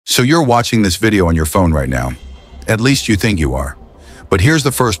So you're watching this video on your phone right now. At least you think you are. But here's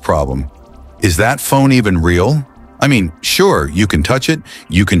the first problem. Is that phone even real? I mean, sure, you can touch it,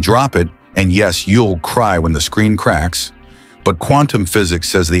 you can drop it, and yes, you'll cry when the screen cracks. But quantum physics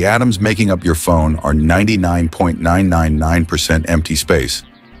says the atoms making up your phone are 99.999% empty space.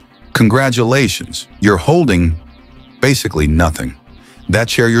 Congratulations, you're holding basically nothing. That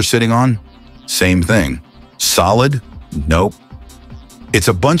chair you're sitting on? Same thing. Solid? Nope. It's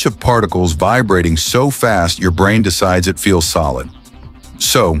a bunch of particles vibrating so fast your brain decides it feels solid.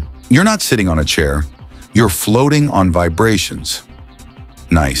 So, you're not sitting on a chair, you're floating on vibrations.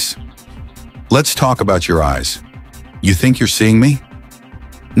 Nice. Let's talk about your eyes. You think you're seeing me?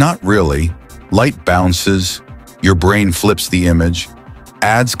 Not really. Light bounces, your brain flips the image,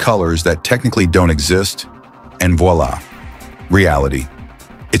 adds colors that technically don't exist, and voila, reality.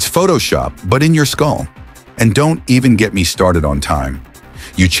 It's Photoshop, but in your skull. And don't even get me started on time.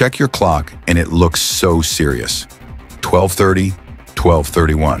 You check your clock and it looks so serious. 12:30,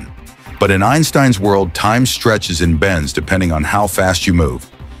 12:31. But in Einstein's world, time stretches and bends depending on how fast you move.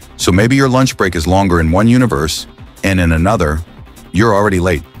 So maybe your lunch break is longer in one universe, and in another, you're already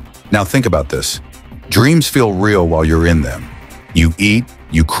late. Now think about this. Dreams feel real while you're in them. You eat,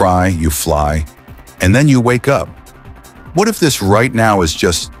 you cry, you fly, and then you wake up. What if this right now is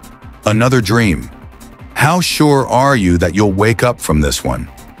just another dream? How sure are you that you'll wake up from this one?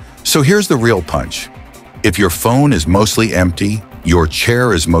 So here's the real punch. If your phone is mostly empty, your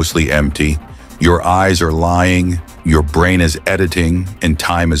chair is mostly empty, your eyes are lying, your brain is editing, and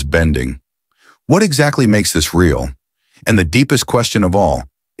time is bending. What exactly makes this real? And the deepest question of all,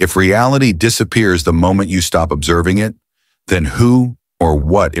 if reality disappears the moment you stop observing it, then who or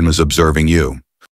what is observing you?